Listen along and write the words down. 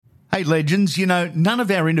Hey, legends, you know, none of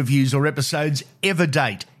our interviews or episodes ever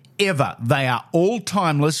date. Ever. They are all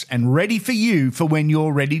timeless and ready for you for when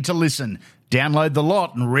you're ready to listen. Download the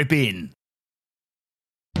lot and rip in.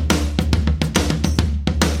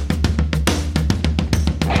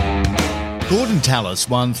 Gorden Tallis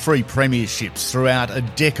won 3 premierships throughout a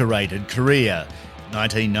decorated career,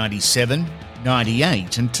 1997,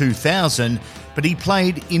 98 and 2000, but he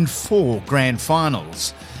played in 4 grand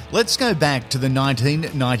finals. Let's go back to the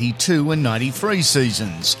 1992 and 93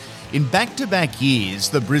 seasons. In back-to-back years,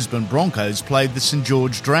 the Brisbane Broncos played the St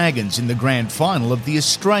George Dragons in the grand final of the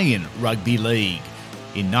Australian Rugby League.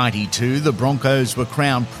 In 92, the Broncos were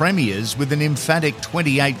crowned premiers with an emphatic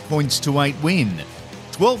 28-8 win.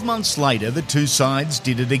 12 months later, the two sides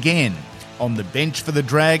did it again. On the bench for the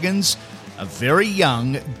Dragons, a very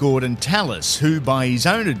young Gorden Tallis, who, by his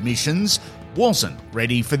own admissions, wasn't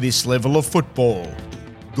ready for this level of football.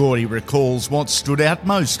 Gordy recalls what stood out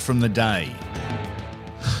most from the day.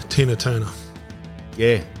 Tina Turner.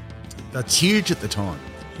 Yeah. That's huge at the time.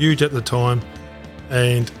 Huge at the time.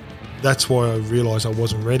 And that's why I realised I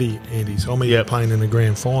wasn't ready, Andy. So I'm playing in the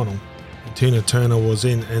grand final. And Tina Turner was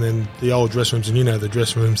in, and then the old dressing rooms, and you know the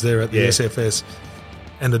dressing rooms there at the SFS.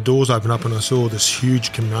 And the doors opened up and I saw this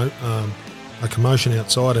huge commotion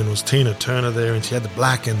outside, and it was Tina Turner there, and she had the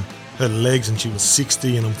black and her legs, and she was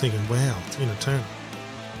 60, and I'm thinking, wow, Tina Turner.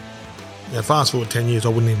 Now, fast forward 10 years, I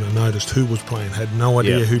wouldn't even have noticed who was playing. Had no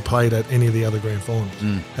idea who played at any of the other grand finals.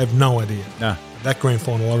 Have no idea. No. That grand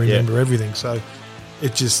final, I remember everything. So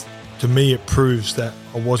it just, to me, it proves that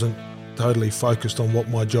I wasn't totally focused on what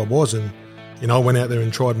my job was. And, you know, I went out there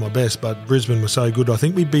and tried my best, but Brisbane was so good. I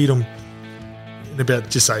think we beat them in about,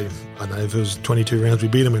 just say, I don't know, if it was 22 rounds, we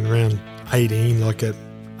beat them in round 18, like at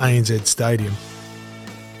ANZ Stadium.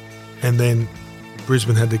 And then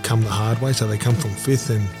Brisbane had to come the hard way, so they come from 5th,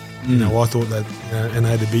 and you know, I thought that, you know, and they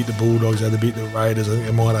had to beat the Bulldogs, they had to beat the Raiders, I think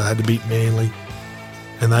they might have had to beat Manly,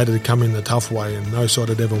 and they had to come in the tough way, and no side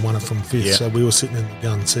had ever won it from 5th. Yeah. So we were sitting in the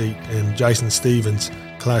gun seat, and Jason Stevens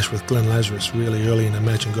clashed with Glenn Lazarus really early in the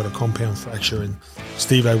match and got a compound fracture, and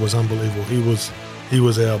Steve-O was unbelievable. He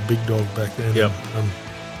was our big dog back then. Yep.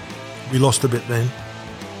 We lost a bit then,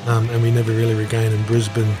 and we never really regained. In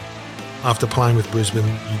Brisbane, after playing with Brisbane,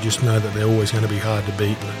 you just know that they're always going to be hard to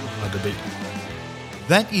beat,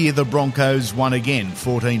 That year, the Broncos won again,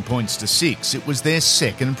 14 points to 6. It was their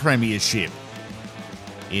second premiership.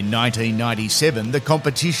 In 1997, the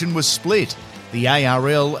competition was split, the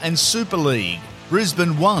ARL and Super League.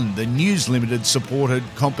 Brisbane won the News Limited supported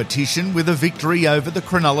competition with a victory over the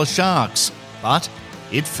Cronulla Sharks, but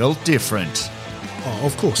it felt different. Oh,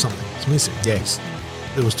 of course, something was missing. Yes.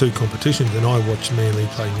 There was 2 competitions, and I watched Manly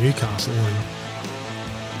play Newcastle, and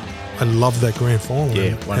I loved that grand final.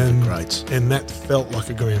 Yeah, one of the greats. And that felt like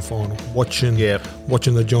a grand final. Watching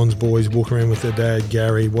the Johns boys walk around with their dad,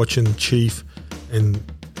 Gary, watching Chief and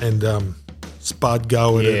Spud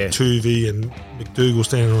go at it, Tuvey and McDougall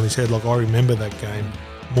standing on his head. Like, I remember that game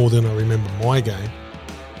more than I remember my game.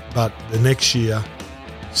 But the next year,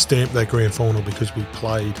 stamped that grand final because we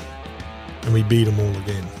played and we beat them all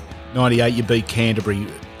again. 98, you beat Canterbury.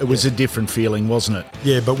 It was a different feeling, wasn't it?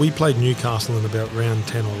 Yeah, but we played Newcastle in about round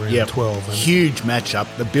 10 or round 12. And huge matchup.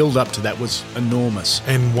 The build-up to that was enormous.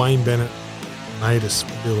 And Wayne Bennett made us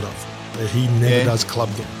build up. He never does club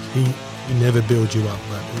games. He never builds you up.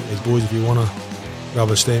 But as boys, if you want to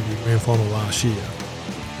rubber stamp your grand final last year,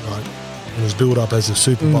 right, and it was built up as a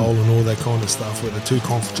Super Bowl and all that kind of stuff, where the 2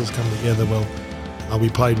 conferences come together. Well, we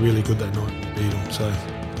played really good that night and we beat them. So,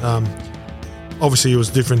 obviously, it was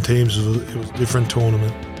different teams. It was a different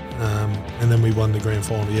tournament. And then we won the grand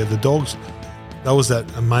final. Yeah, the Dogs, that was that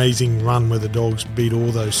amazing run where the Dogs beat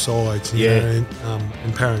all those sides. You know,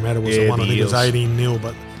 and Parramatta was the one, I think it was 18-0.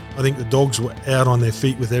 But I think the Dogs were out on their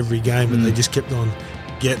feet with every game, but they just kept on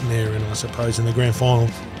getting there. And I suppose in the grand final,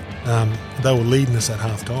 they were leading us at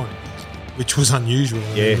half-time, which was unusual.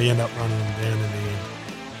 And we ended up running them down in the end.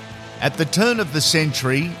 At the turn of the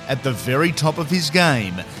century, at the very top of his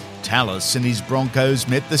game, Tallis and his Broncos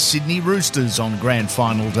met the Sydney Roosters on grand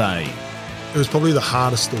final day. It was probably the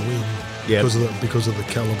hardest to win because of the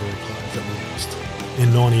calibre of players that we lost.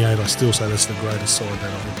 In 98, I still say that's the greatest side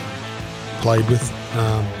that I've ever played with.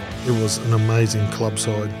 It was an amazing club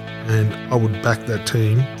side, and I would back that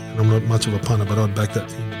team. And I'm not much of a punter, but I'd back that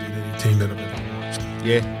team to beat any team that I've ever watched.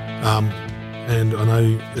 Yeah. And I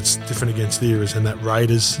know it's different against the eras, and that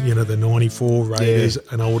Raiders, you know, the 94 Raiders,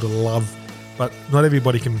 and I would have loved. But not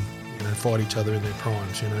everybody can, you know, fight each other in their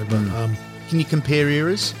primes, you know. But can you compare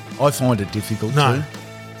eras? I find it difficult too.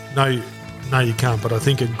 No, No, you can't. But I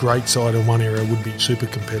think a great side in one era would be super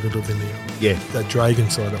competitive in the other. Yeah. That Dragon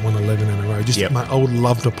side that won 11 in a row. Just, Yep. mate, I would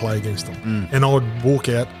love to play against them. And I would walk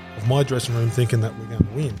out of my dressing room thinking that we're going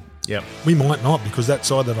to win. Yep. We might not, because that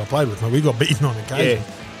side that I played with, mate, we got beaten on occasion.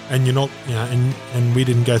 Yeah. And you're not, and we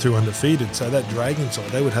didn't go through undefeated. So that Dragon side,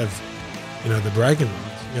 they would have, the bragging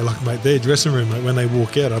rights. Like, mate, their dressing room, mate, when they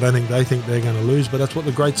walk out, I don't think they think they're going to lose, but that's what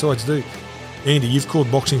the great sides do. Andy, you've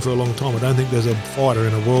called boxing for a long time. I don't think there's a fighter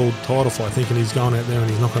in a world title fight thinking he's going out there and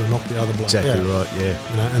he's not going to knock the other bloke out. Exactly right,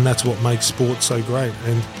 yeah. And that's what makes sport so great.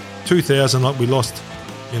 And 2000, like, we lost,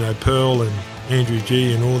 Pearl and Andrew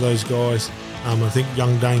G and all those guys. I think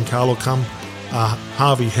young Dane Carl will come.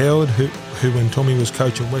 Harvey Howard, who when Tommy was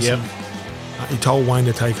coaching Western, he told Wayne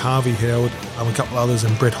to take Harvey Howard, a couple others,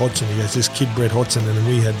 and Brett Hodgson. He goes, this kid Brett Hodgson, and then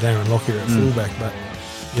we had Darren Lockyer at fullback.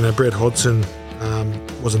 But, Brett Hodgson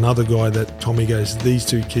was another guy that Tommy goes, these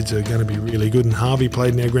two kids are going to be really good. And Harvey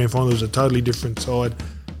played in our grand final. It was a totally different side,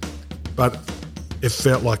 but it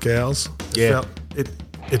felt like ours.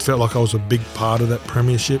 It felt like I was a big part of that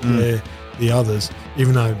premiership where the others,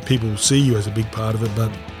 even though people see you as a big part of it,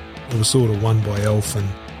 but it was sort of won by Elf and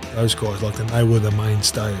those guys, and they were the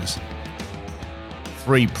mainstays.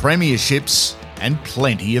 3 premierships and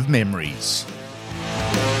plenty of memories.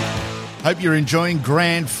 Hope you're enjoying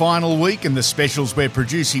Grand Final Week and the specials we're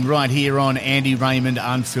producing right here on Andy Raymond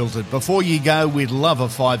Unfiltered. Before you go, we'd love a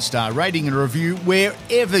 5-star rating and review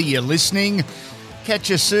wherever you're listening. Catch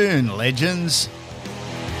you soon, legends.